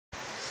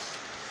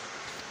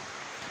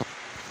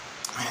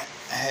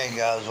Hey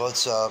guys,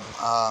 what's up?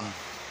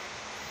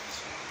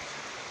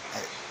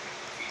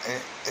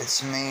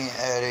 It's me,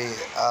 Eddie,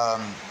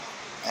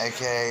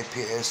 aka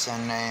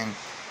PSN name,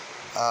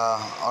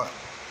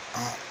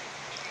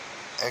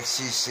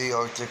 XCC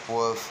Arctic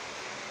Wolf.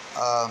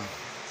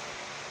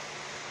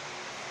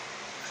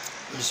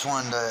 Just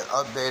wanted to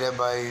update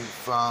everybody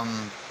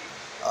from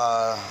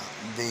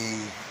the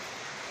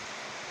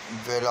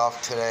vid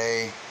off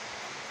today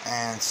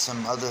and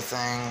some other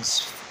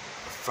things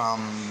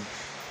from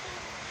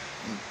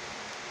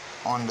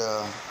on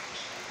the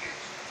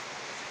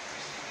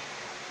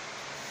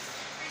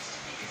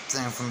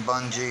thing from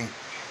Bungie.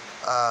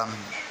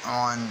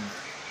 On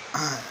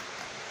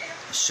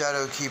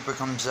Shadowkeeper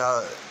comes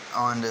out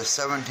on the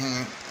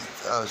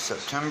 17th of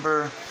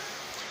September.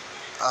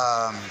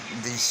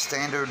 The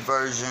standard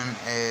version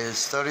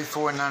is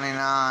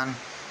 $34.99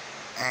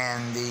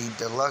 and the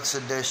deluxe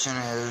edition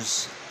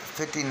is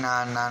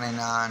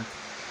 $59.99,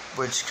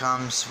 which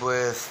comes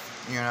with,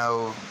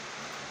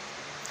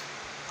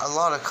 a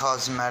lot of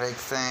cosmetic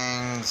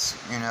things.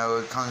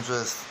 It comes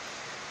with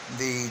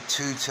the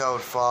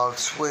two-tailed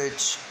fox,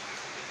 which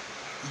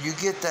you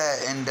get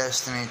that in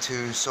Destiny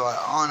 2, so I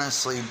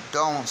honestly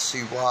don't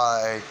see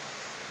why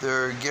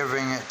they're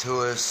giving it to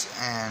us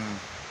in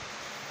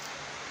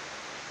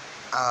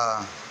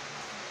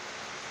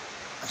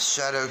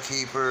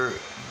Shadowkeeper,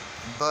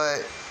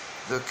 but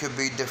there could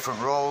be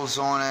different roles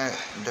on it,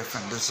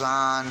 different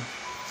design,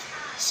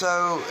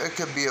 so it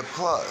could be a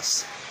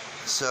plus.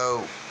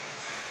 So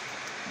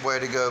way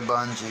to go,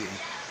 Bungie.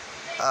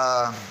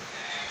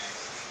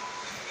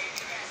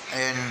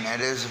 And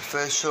it is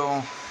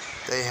official.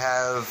 They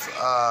have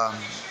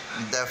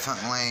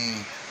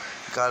definitely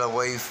got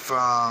away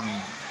from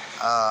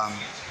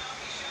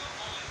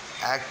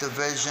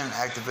Activision.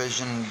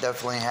 Activision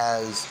definitely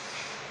has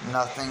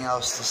nothing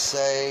else to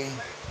say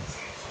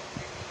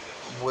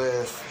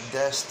with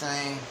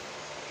Destiny.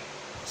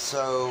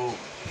 So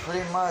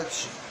pretty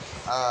much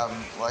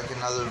like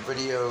another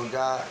video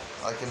guy,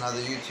 like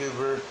another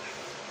YouTuber,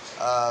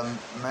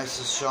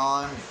 Mesa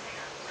Sean,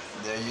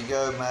 there you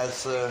go,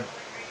 Mesa.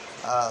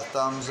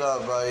 Thumbs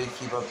up, buddy.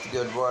 Keep up the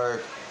good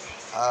work.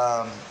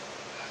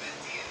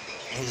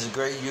 He's a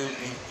great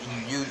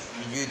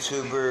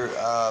YouTuber.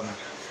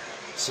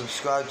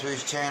 Subscribe to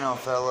his channel,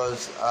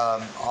 fellas.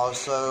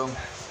 Also,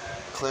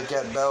 click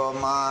that bell of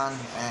mine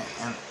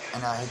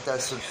and I hit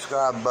that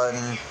subscribe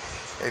button.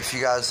 If you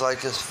guys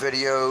like this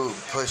video,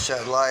 push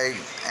that like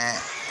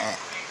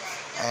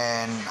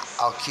and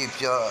I'll keep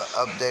you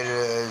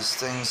updated as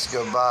things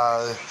go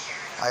by.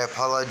 I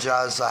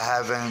apologize, I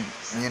haven't,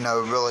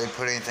 really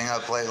put anything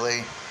up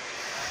lately.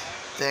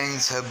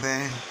 Things have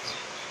been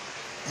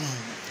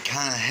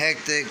kind of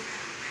hectic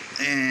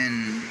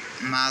in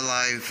my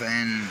life,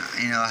 and,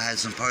 I had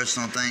some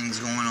personal things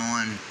going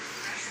on.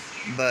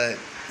 But,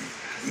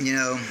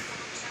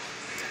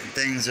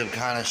 things have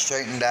kind of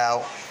straightened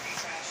out.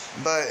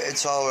 But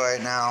it's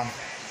alright now.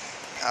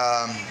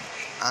 I'm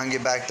going to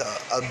get back to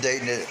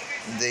updating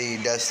the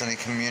Destiny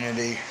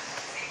community.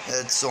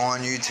 It's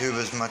on YouTube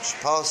as much as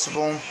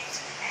possible.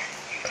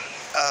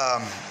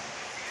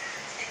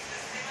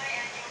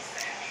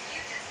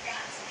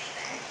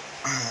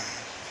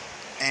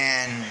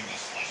 And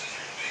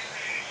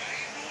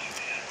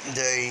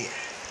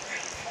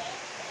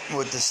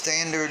with the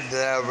standard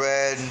that I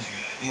read,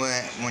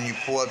 when you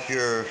pull up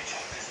your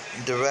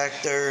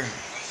director,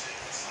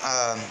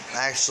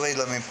 actually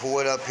let me pull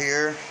it up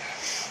here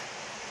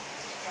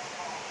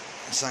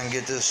so I can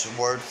get this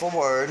word for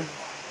word,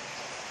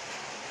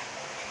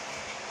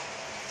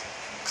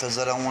 because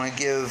I don't want to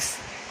give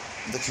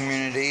the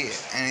community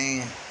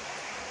any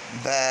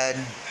bad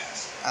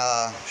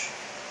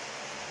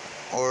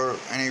or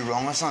any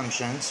wrong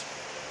assumptions.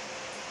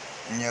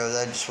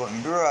 That just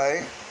wouldn't be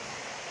right.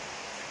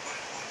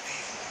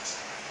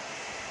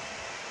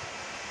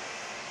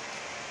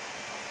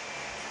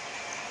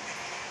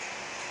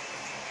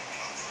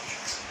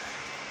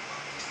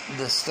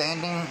 The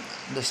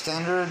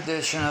standard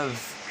edition of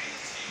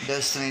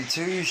Destiny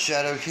 2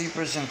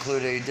 Shadowkeepers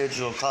include a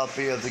digital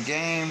copy of the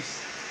game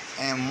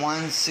and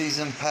one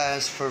season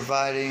pass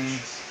providing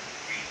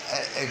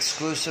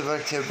exclusive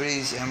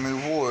activities and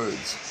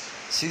rewards.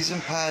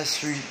 Season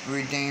pass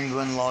redeemed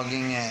when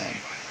logging in.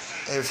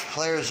 If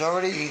players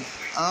already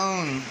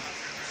own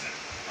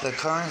the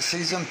current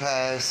season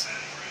pass,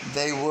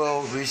 they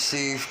will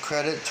receive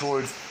credit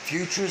toward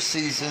future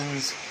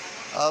seasons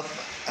up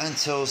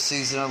until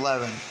season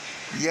 11.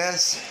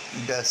 Yes,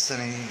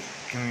 Destiny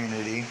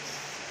community,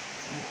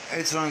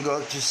 it's going to go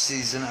up to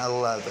season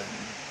 11,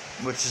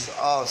 which is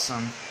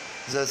awesome,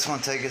 because that's going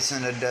to take us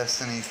into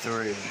Destiny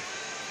 3.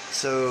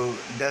 So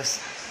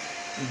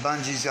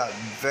Bungie's got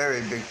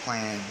very big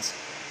plans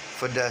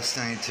for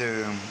Destiny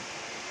 2.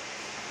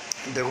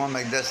 They're going to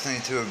make Destiny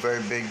 2 a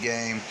very big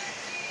game.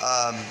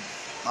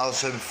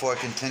 Also, before I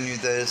continue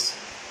this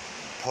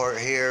part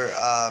here,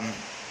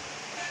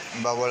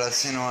 about what I've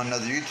seen on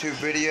another YouTube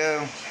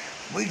video,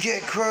 we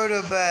get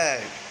Crota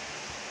back.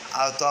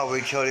 I thought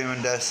we killed him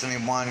in Destiny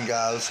 1,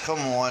 guys. Come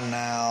on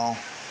now.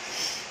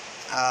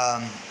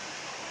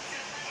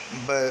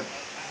 but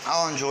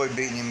I'll enjoy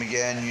beating him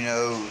again. You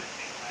know,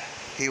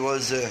 he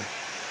was a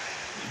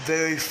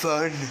very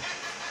fun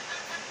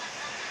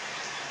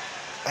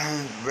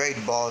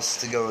raid boss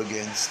to go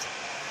against.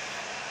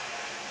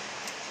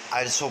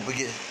 I just hope we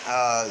get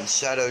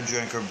Shadow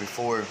Drinker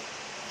before,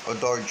 or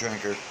Dark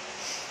Drinker.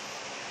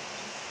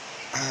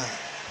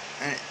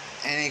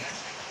 Any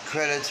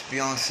credits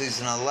beyond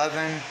Season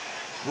 11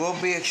 will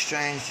be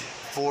exchanged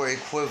for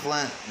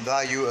equivalent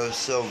value of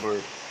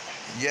silver.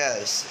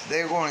 Yes,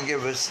 they're going to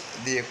give us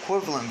the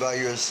equivalent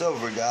value of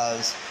silver,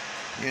 guys.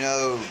 You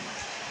know,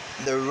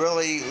 they're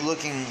really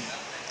looking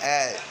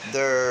at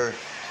their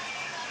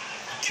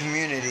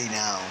community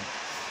now.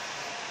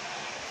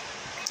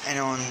 And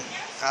on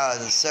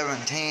the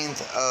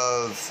 17th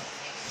of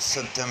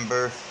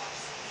September,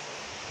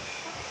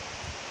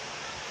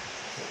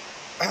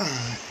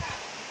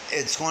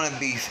 it's going to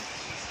be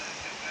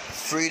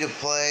free to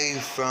play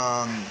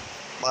from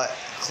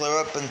clear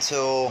up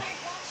until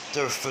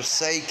the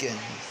Forsaken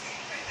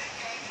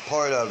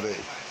part of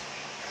it.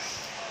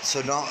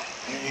 So don't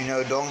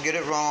get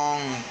it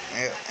wrong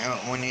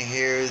when you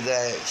hear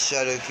that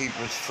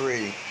Shadowkeeper's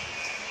free.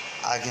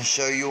 I can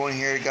show you on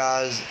here,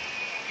 guys,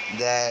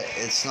 that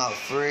it's not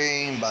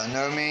free by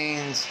no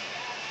means.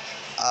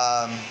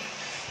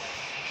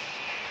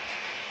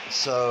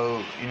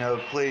 So,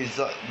 please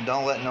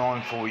don't let no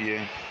one fool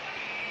you.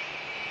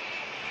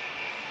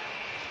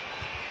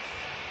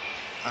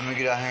 Let me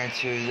get out here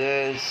to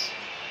this,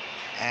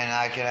 and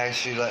I can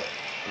actually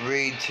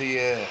read to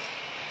you.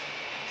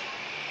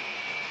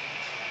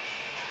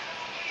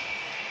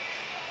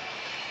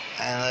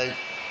 And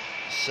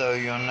so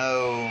you'll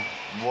know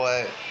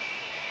what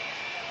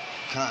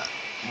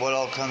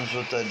all comes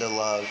with the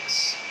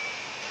deluxe.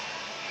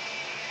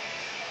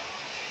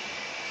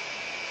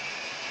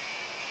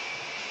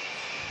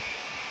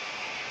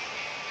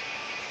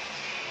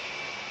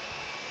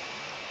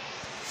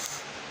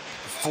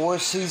 Four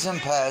season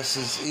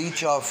passes,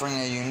 each offering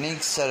a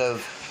unique set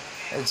of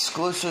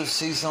exclusive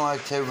seasonal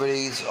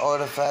activities,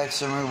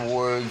 artifacts, and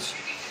rewards,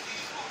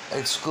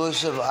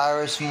 exclusive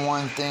Iris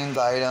Morn themed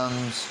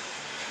items,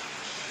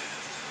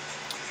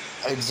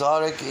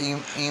 exotic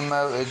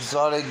emote,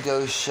 exotic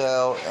ghost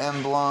shell,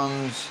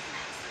 emblems.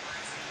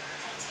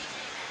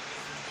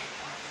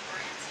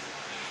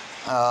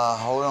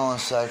 Hold on a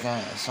second.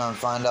 I'm trying to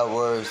find out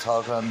what it's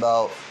talking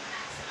about.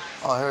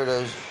 Oh, here it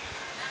is.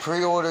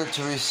 Pre-order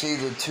to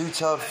receive the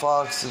Two-Toed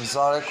Fox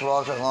exotic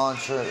rocket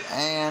launcher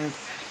and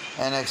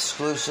an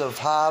exclusive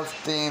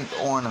Hive-themed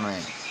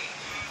ornament.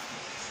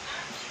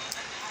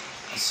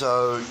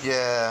 So,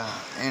 yeah,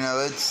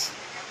 it's...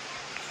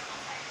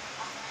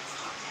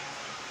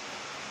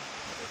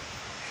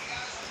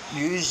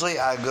 Usually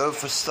I go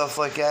for stuff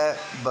like that,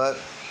 but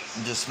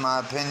just my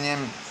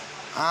opinion,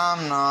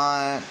 I'm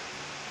not.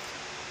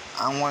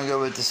 I'm going to go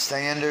with the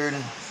standard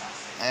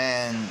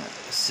and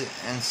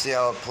see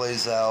how it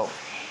plays out.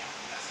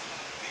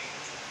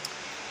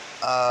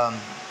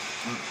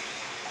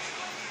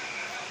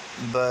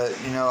 But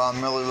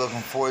I'm really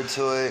looking forward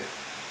to it.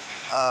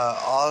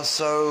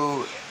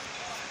 Also,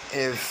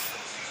 if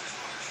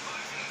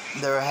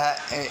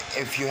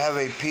you have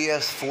a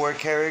PS4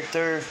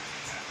 character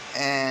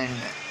and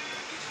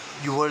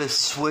you want to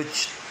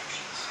switch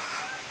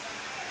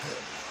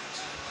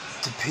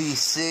to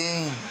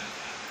PC,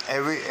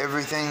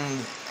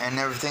 everything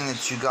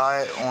that you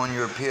got on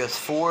your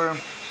PS4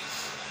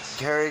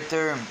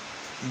 character,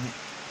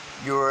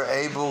 you are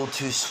able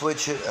to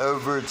switch it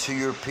over to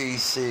your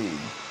PC.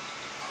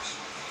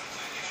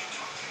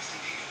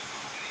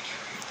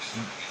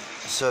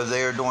 So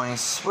they are doing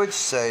Switch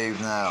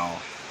Save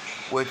now,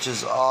 which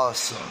is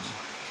awesome.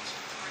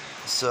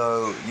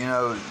 So,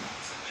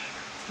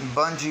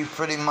 Bungie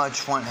pretty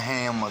much went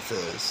ham with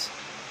this.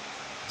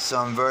 So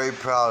I'm very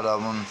proud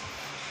of them.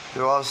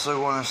 They're also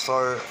going to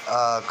start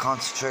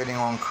concentrating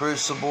on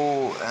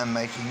Crucible and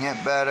making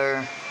it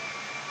better.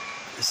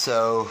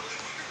 So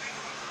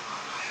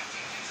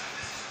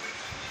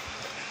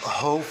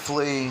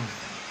hopefully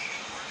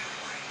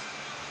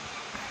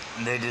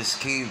they just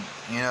keep,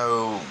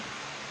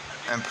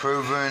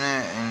 improving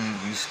it and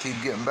just keep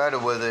getting better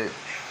with it,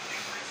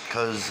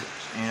 because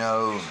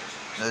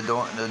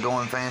they're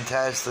doing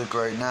fantastic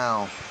right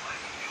now.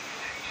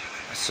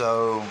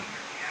 So,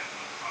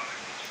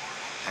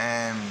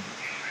 and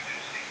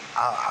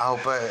I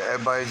hope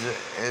everybody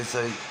is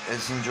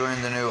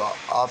enjoying the new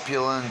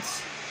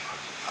Opulence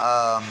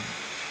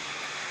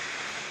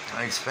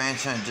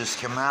expansion that just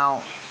came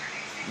out.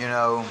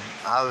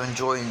 I've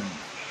enjoyed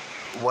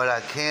what I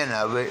can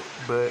of it,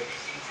 but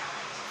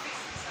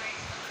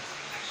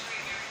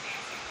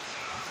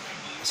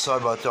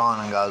sorry about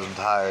yawning, guys. I'm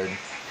tired.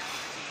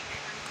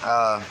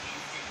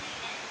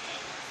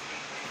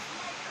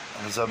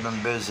 Because I've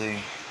been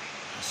busy,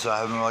 so I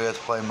haven't really got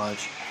to play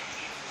much.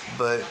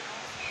 But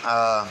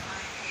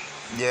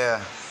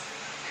yeah.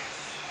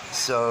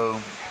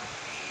 So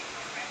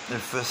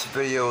if this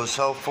video was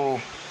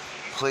helpful,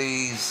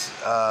 please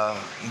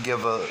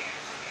give a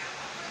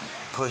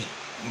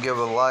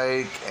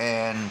like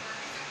and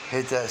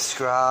hit that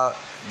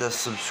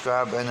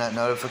subscribe and that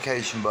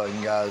notification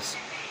button, guys.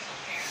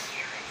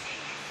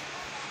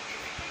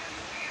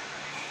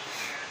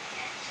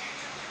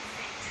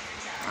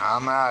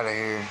 I'm out of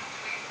here.